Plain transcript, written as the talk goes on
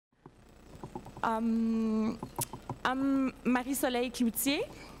I'm Marie-Soleil Cloutier.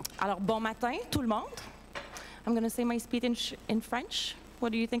 Alors, bon matin, tout le monde. I'm going to say my speech in French.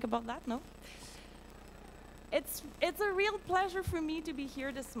 What do you think about that? No? It's a real pleasure for me to be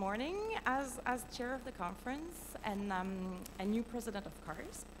here this morning as chair of the conference and a new president of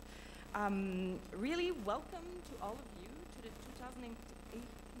CARSP. Really welcome to all of you to the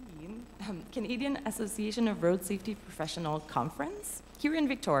 2018 Canadian Association of Road Safety Professional Conference here in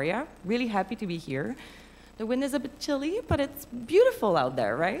Victoria. Really happy to be here. The wind is a bit chilly, but it's beautiful out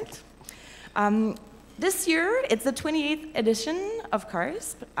there, right? This year, it's the 28th edition of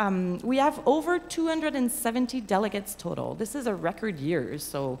CARSP. We have over 270 delegates total. This is a record year,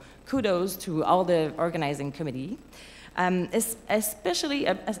 so kudos to all the organizing committee. Especially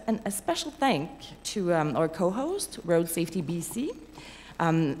a special thank to our co-host, Road Safety BC.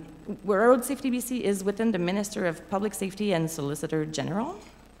 Road Safety BC is within the Minister of Public Safety and Solicitor General,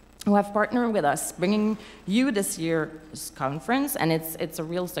 who have partnered with us, bringing you this year's conference, and it's a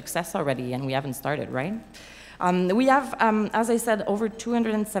real success already, and we haven't started, right? We have, as I said, over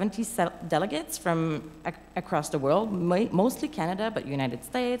 270 delegates from across the world, mostly Canada, but United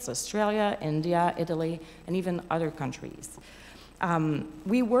States, Australia, India, Italy, and even other countries.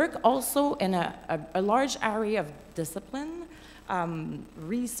 We work also in a large area of discipline,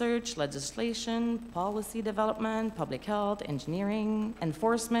 research, legislation, policy development, public health, engineering,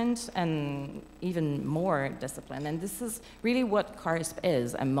 enforcement, and even more discipline. And this is really what CARSP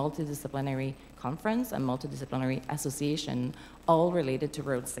is, a multidisciplinary conference, a multidisciplinary association, all related to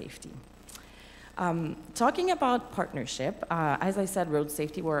road safety. Talking about partnership, as I said, Road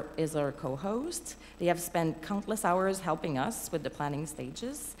Safety is our co-host. They have spent countless hours helping us with the planning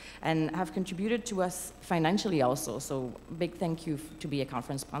stages and have contributed to us financially also, so big thank you to be a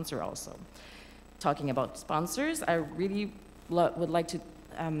conference sponsor also. Talking about sponsors, I really would like to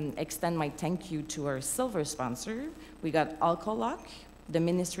extend my thank you to our silver sponsor. We got Alcoloc, the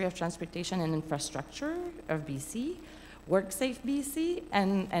Ministry of Transportation and Infrastructure of BC, WorkSafe BC,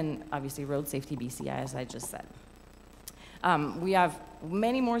 and obviously Road Safety BC, as I just said. We have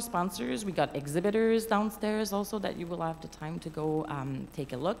many more sponsors. We got exhibitors downstairs also that you will have the time to go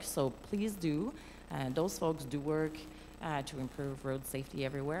take a look, so please do. Those folks do work to improve road safety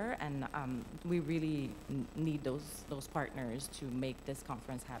everywhere, and we really need those partners to make this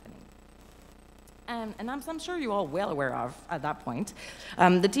conference happening. And I'm sure you're all well aware of at that point.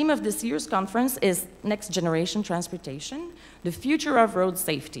 The theme of this year's conference is Next Generation Transportation, the Future of Road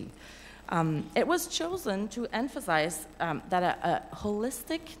Safety. It was chosen to emphasize that a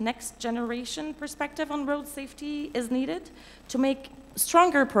holistic next generation perspective on road safety is needed to make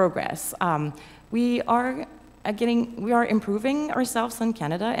stronger progress. We are improving ourselves in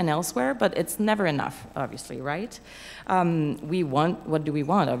Canada and elsewhere, but it's never enough, obviously, right? What do we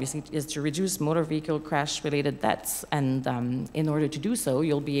want, obviously, is to reduce motor vehicle crash-related deaths, and in order to do so,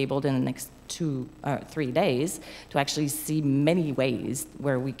 you'll be able in the next 2 or 3 days to actually see many ways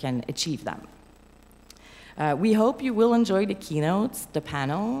where we can achieve them. We hope you will enjoy the keynotes, the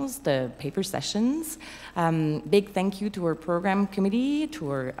panels, the paper sessions. Big thank you to our program committee, to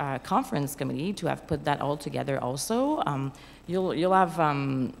our conference committee to have put that all together also. You'll have,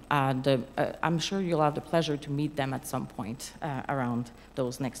 I'm sure you'll have the pleasure to meet them at some point around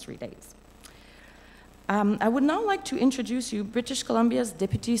those next 3 days. I would now like to introduce you British Columbia's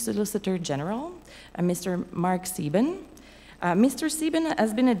Deputy Solicitor General, Mr. Mark Sieben. Mr. Sieben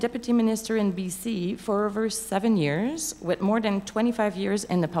has been a deputy minister in BC for over 7 years, with more than 25 years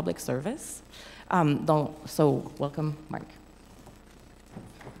in the public service. So welcome, Mark.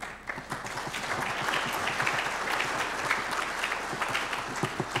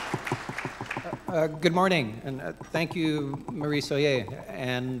 Good morning, and thank you, Marie-Soleil,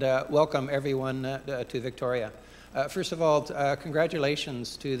 and welcome everyone to Victoria. First of all,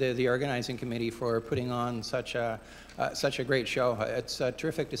 congratulations to the organizing committee for putting on such a great show. It's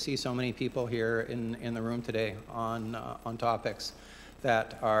terrific to see so many people here in the room today on topics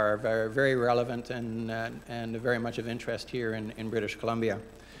that are very relevant and very much of interest here in British Columbia.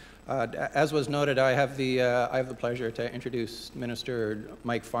 As was noted, I have the pleasure to introduce Minister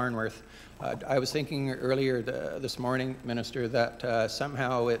Mike Farnworth. I was thinking earlier this morning, Minister, that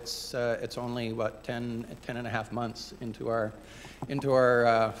somehow it's only what 10 and a half months into our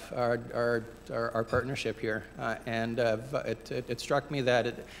partnership here, and it struck me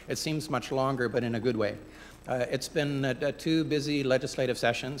that it seems much longer, but in a good way. It's been 2 busy legislative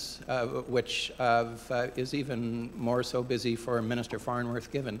sessions, which is even more so busy for Minister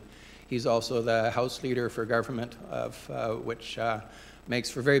Farnworth, given he's also the House Leader for Government, which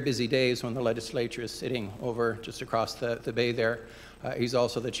makes for very busy days when the legislature is sitting over just across the bay there. He's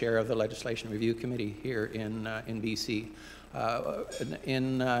also the chair of the Legislation Review Committee here in BC.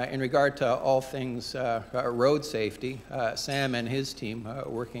 In regard to all things road safety, Sam and his team,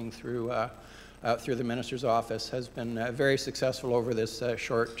 working through the Minister's office, has been very successful over this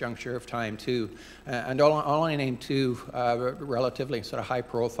short juncture of time too. And I'll only name two relatively sort of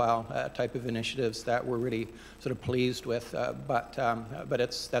high-profile type of initiatives that we're really sort of pleased with, but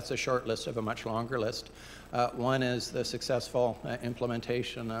that's a short list of a much longer list. One is the successful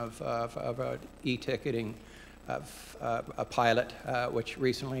implementation of e-ticketing, of a pilot which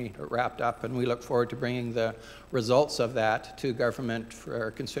recently wrapped up, and we look forward to bringing the results of that to government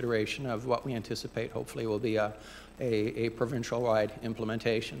for consideration of what we anticipate hopefully will be a provincial-wide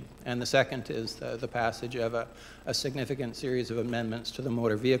implementation. And the second is the passage of a significant series of amendments to the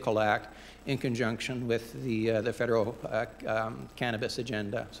Motor Vehicle Act in conjunction with the federal cannabis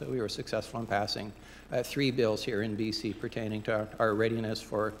agenda. So we were successful in passing 3 bills here in BC pertaining to our readiness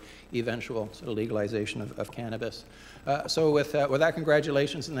for eventual sort of legalization of cannabis. So with that,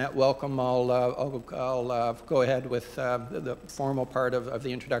 congratulations and that welcome. I'll go ahead with the formal part of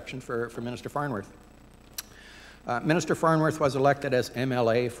the introduction for Minister Farnworth. Minister Farnworth was elected as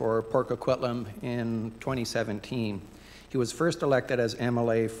MLA for Port Coquitlam in 2017. He was first elected as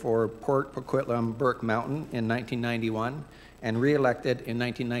MLA for Port Coquitlam Burke Mountain in 1991 and re-elected in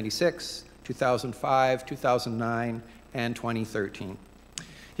 1996, 2005, 2009, and 2013.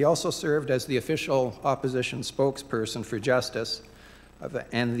 He also served as the official opposition spokesperson for Justice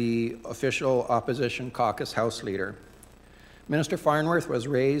and the official opposition caucus House leader. Minister Farnworth was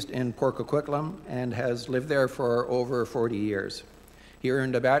raised in Port Coquitlam and has lived there for over 40 years. He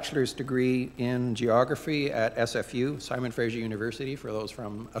earned a bachelor's degree in geography at SFU, Simon Fraser University, for those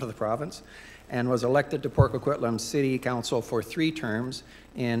from out of the province, and was elected to Port Coquitlam City Council for 3 terms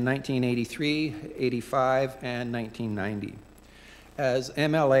in 1983, 85, and 1990. As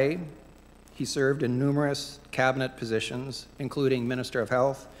MLA, he served in numerous cabinet positions, including Minister of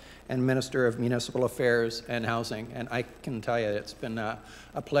Health and Minister of Municipal Affairs and Housing. And I can tell you, it's been a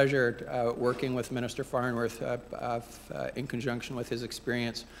pleasure working with Minister Farnworth in conjunction with his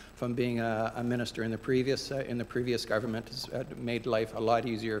experience from being a minister in the previous government. Has made life a lot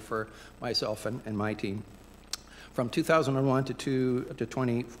easier for myself and my team. From 2001 to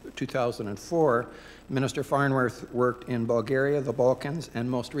 2004, Minister Farnworth worked in Bulgaria, the Balkans,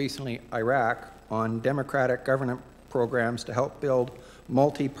 and most recently Iraq on democratic government programs to help build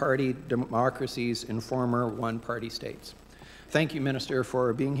multi-party democracies in former one-party states. Thank you, Minister,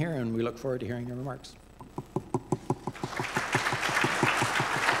 for being here, and we look forward to hearing your remarks.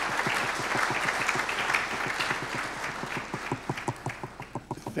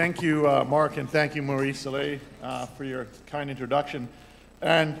 Thank you, Mark, and thank you, Maurice Soleil, for your kind introduction.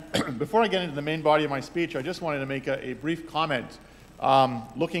 And before I get into the main body of my speech, I just wanted to make a brief comment.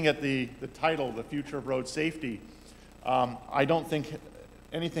 Looking at the title, The Future of Road Safety, I don't think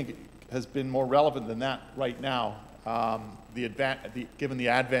anything has been more relevant than that right now, given the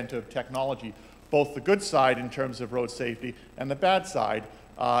advent of technology, both the good side in terms of road safety and the bad side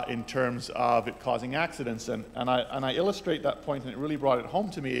in terms of it causing accidents. And I illustrate that point, and it really brought it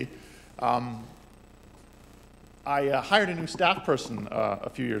home to me. I hired a new staff person a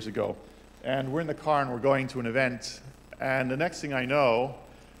few years ago, and we're in the car and we're going to an event, and the next thing I know,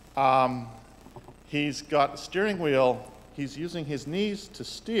 he's got a steering wheel. He's using his knees to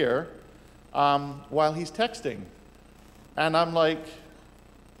steer while he's texting. And I'm like,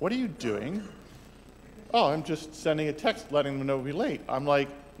 what are you doing? Oh, I'm just sending a text letting them know we'll be late. I'm like,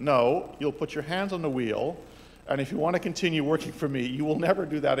 no, you'll put your hands on the wheel, and if you want to continue working for me, you will never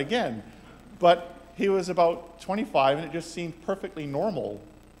do that again. But he was about 25, and it just seemed perfectly normal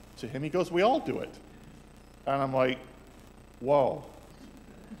to him. He goes, we all do it. And I'm like, whoa,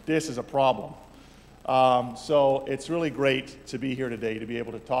 this is a problem. So it's really great to be here today to be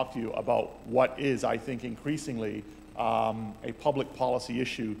able to talk to you about what is, I think, increasingly a public policy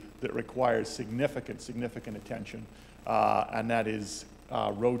issue that requires significant attention, and that is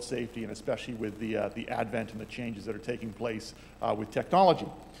road safety, and especially with the advent and the changes that are taking place with technology.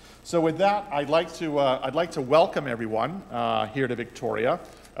 So with that, I'd like to welcome everyone here to Victoria,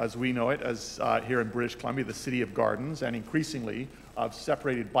 as we know it, as here in British Columbia, the city of gardens, and increasingly of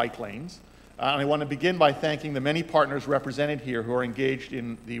separated bike lanes. And I want to begin by thanking the many partners represented here who are engaged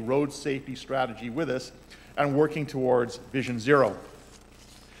in the road safety strategy with us and working towards Vision Zero.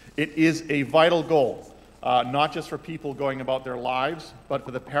 It is a vital goal, not just for people going about their lives, but for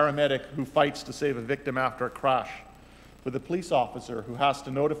the paramedic who fights to save a victim after a crash, for the police officer who has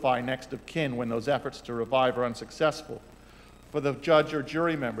to notify next of kin when those efforts to revive are unsuccessful, for the judge or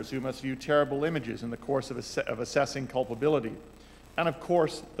jury members who must view terrible images in the course of assessing culpability, and of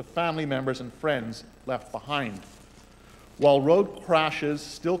course, the family members and friends left behind. While road crashes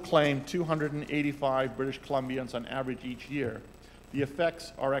still claim 285 British Columbians on average each year, the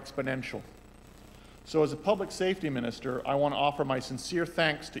effects are exponential. So as a public safety minister, I want to offer my sincere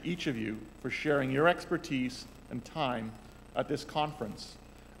thanks to each of you for sharing your expertise and time at this conference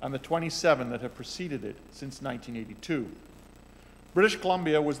and the 27 that have preceded it since 1982. British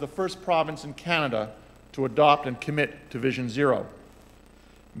Columbia was the first province in Canada to adopt and commit to Vision Zero.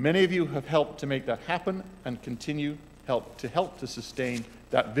 Many of you have helped to make that happen and continue to sustain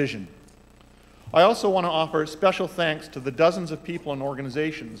that vision. I also want to offer special thanks to the dozens of people and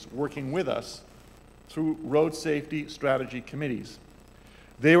organizations working with us through road safety strategy committees.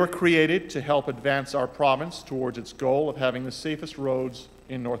 They were created to help advance our province towards its goal of having the safest roads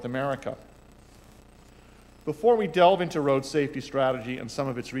in North America. Before we delve into road safety strategy and some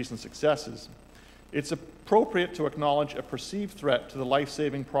of its recent successes, it's appropriate to acknowledge a perceived threat to the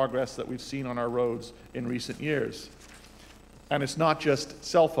life-saving progress that we've seen on our roads in recent years. And it's not just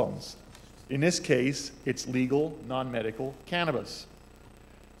cell phones. In this case, it's legal, non-medical cannabis.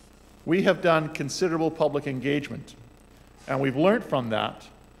 We have done considerable public engagement, and we've learned from that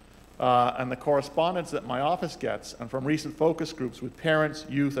and the correspondence that my office gets and from recent focus groups with parents,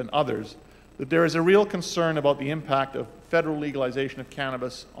 youth, and others, that there is a real concern about the impact of federal legalization of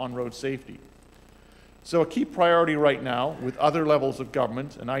cannabis on road safety. So a key priority right now, with other levels of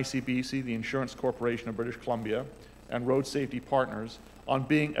government and ICBC, the Insurance Corporation of British Columbia, and road safety partners, on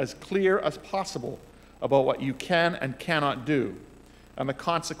being as clear as possible about what you can and cannot do and the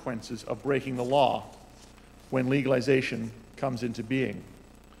consequences of breaking the law when legalization comes into being.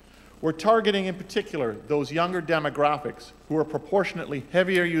 We're targeting in particular those younger demographics who are proportionately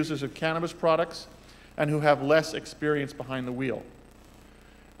heavier users of cannabis products and who have less experience behind the wheel.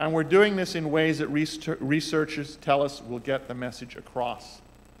 And we're doing this in ways that researchers tell us will get the message across.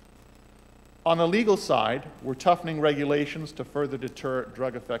 On the legal side, we're toughening regulations to further deter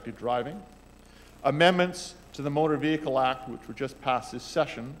drug-affected driving. Amendments to the Motor Vehicle Act, which were just passed this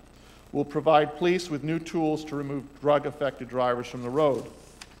session, will provide police with new tools to remove drug-affected drivers from the road.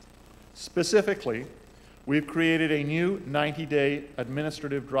 Specifically, we've created a new 90-day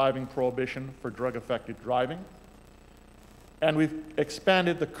administrative driving prohibition for drug-affected driving, and we've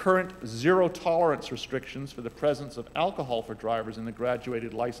expanded the current zero-tolerance restrictions for the presence of alcohol for drivers in the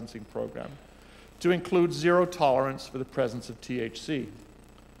graduated licensing program to include zero tolerance for the presence of THC.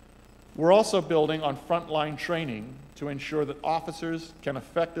 We're also building on frontline training to ensure that officers can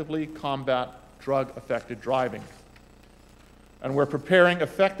effectively combat drug-affected driving. And we're preparing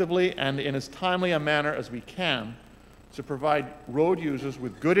effectively and in as timely a manner as we can to provide road users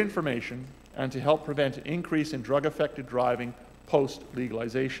with good information and to help prevent an increase in drug-affected driving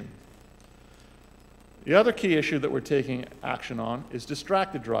post-legalization. The other key issue that we're taking action on is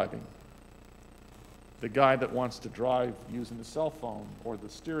distracted driving. The guy that wants to drive using the cell phone or the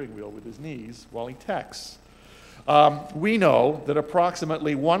steering wheel with his knees while he texts. We know that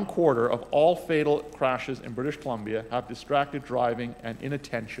approximately 1/4 of all fatal crashes in British Columbia have distracted driving and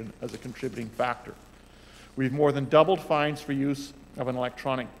inattention as a contributing factor. We've more than doubled fines for use of an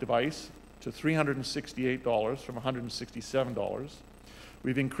electronic device to $368 from $167.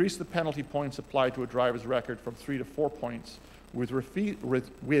 We've increased the penalty points applied to a driver's record from 3 to 4 points, with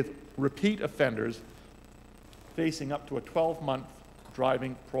repeat offenders facing up to a 12-month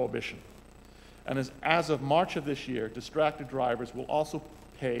driving prohibition. And as of March of this year, distracted drivers will also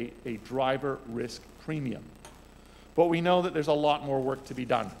pay a driver risk premium. But we know that there's a lot more work to be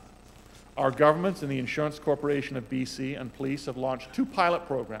done. Our government and the Insurance Corporation of BC and police have launched 2 pilot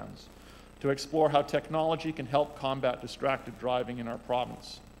programs to explore how technology can help combat distracted driving in our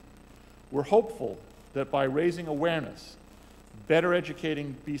province. We're hopeful that by raising awareness, better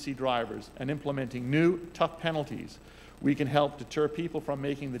educating BC drivers, and implementing new, tough penalties, we can help deter people from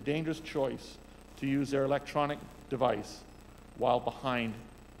making the dangerous choice to use their electronic device while behind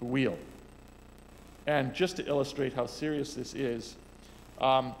the wheel. And just to illustrate how serious this is,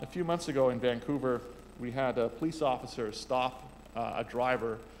 a few months ago in Vancouver, we had a police officer stop a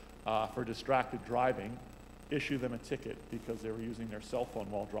driver for distracted driving, issue them a ticket because they were using their cell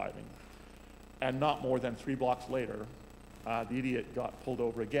phone while driving. And not more than 3 blocks later, the idiot got pulled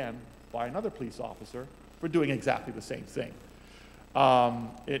over again by another police officer for doing exactly the same thing.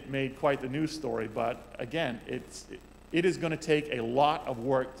 It made quite the news story, but again, it is going to take a lot of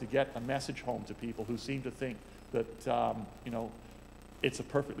work to get a message home to people who seem to think that it's a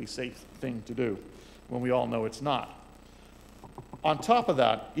perfectly safe thing to do, when we all know it's not. On top of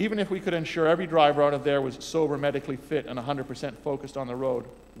that, even if we could ensure every driver out of there was sober, medically fit, and 100% focused on the road,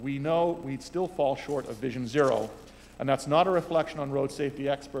 we know we'd still fall short of Vision Zero, And that's not a reflection on road safety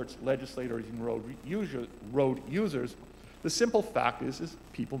experts, legislators, and road users. The simple fact is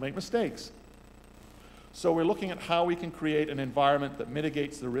people make mistakes. So we're looking at how we can create an environment that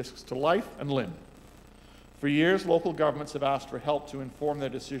mitigates the risks to life and limb. For years, local governments have asked for help to inform their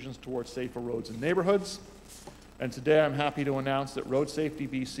decisions towards safer roads and neighborhoods. And today I'm happy to announce that Road Safety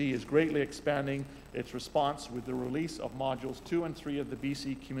BC is greatly expanding its response with the release of modules 2 and 3 of the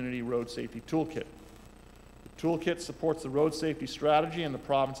BC Community Road Safety Toolkit. The toolkit supports the road safety strategy and the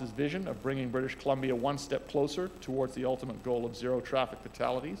province's vision of bringing British Columbia one step closer towards the ultimate goal of zero traffic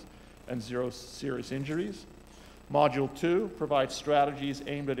fatalities and zero serious injuries. Module 2 provides strategies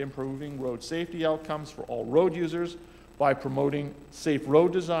aimed at improving road safety outcomes for all road users by promoting safe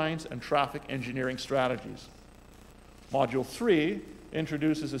road designs and traffic engineering strategies. Module 3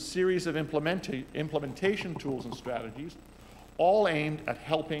 introduces a series of implementation tools and strategies, all aimed at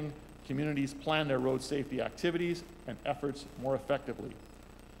helping communities plan their road safety activities and efforts more effectively.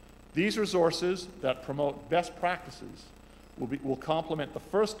 These resources that promote best practices will complement the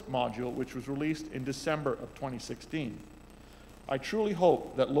first module, which was released in December of 2016. I truly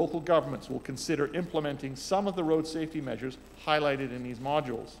hope that local governments will consider implementing some of the road safety measures highlighted in these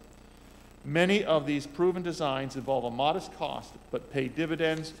modules. Many of these proven designs involve a modest cost, but pay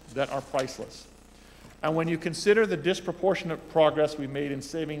dividends that are priceless. And when you consider the disproportionate progress we made in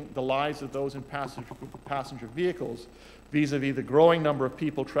saving the lives of those in passenger vehicles, vis-a-vis the growing number of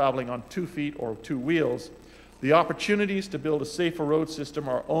people traveling on 2 feet or 2 wheels, the opportunities to build a safer road system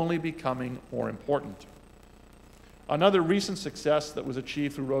are only becoming more important. Another recent success that was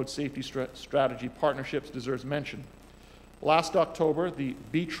achieved through road safety strategy partnerships deserves mention. Last October, the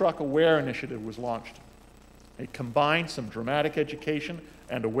Be Truck Aware initiative was launched. It combined some dramatic education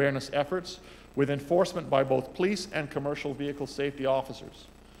and awareness efforts with enforcement by both police and commercial vehicle safety officers.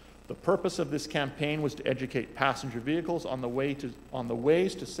 The purpose of this campaign was to educate passenger vehicles on the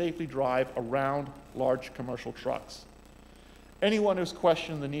ways to safely drive around large commercial trucks. Anyone who's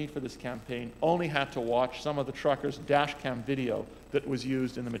questioned the need for this campaign only had to watch some of the truckers' dash cam video that was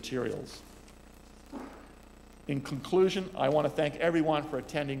used in the materials. In conclusion, I want to thank everyone for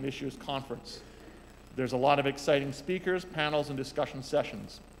attending this year's conference. There's a lot of exciting speakers, panels, and discussion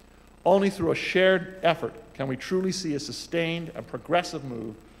sessions. Only through a shared effort can we truly see a sustained and progressive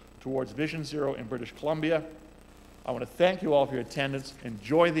move towards Vision Zero in British Columbia. I want to thank you all for your attendance.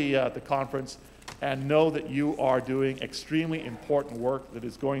 Enjoy the conference, and know that you are doing extremely important work that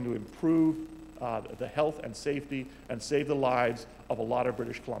is going to improve the health and safety and save the lives of a lot of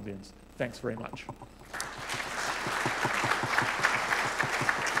British Columbians. Thanks very much.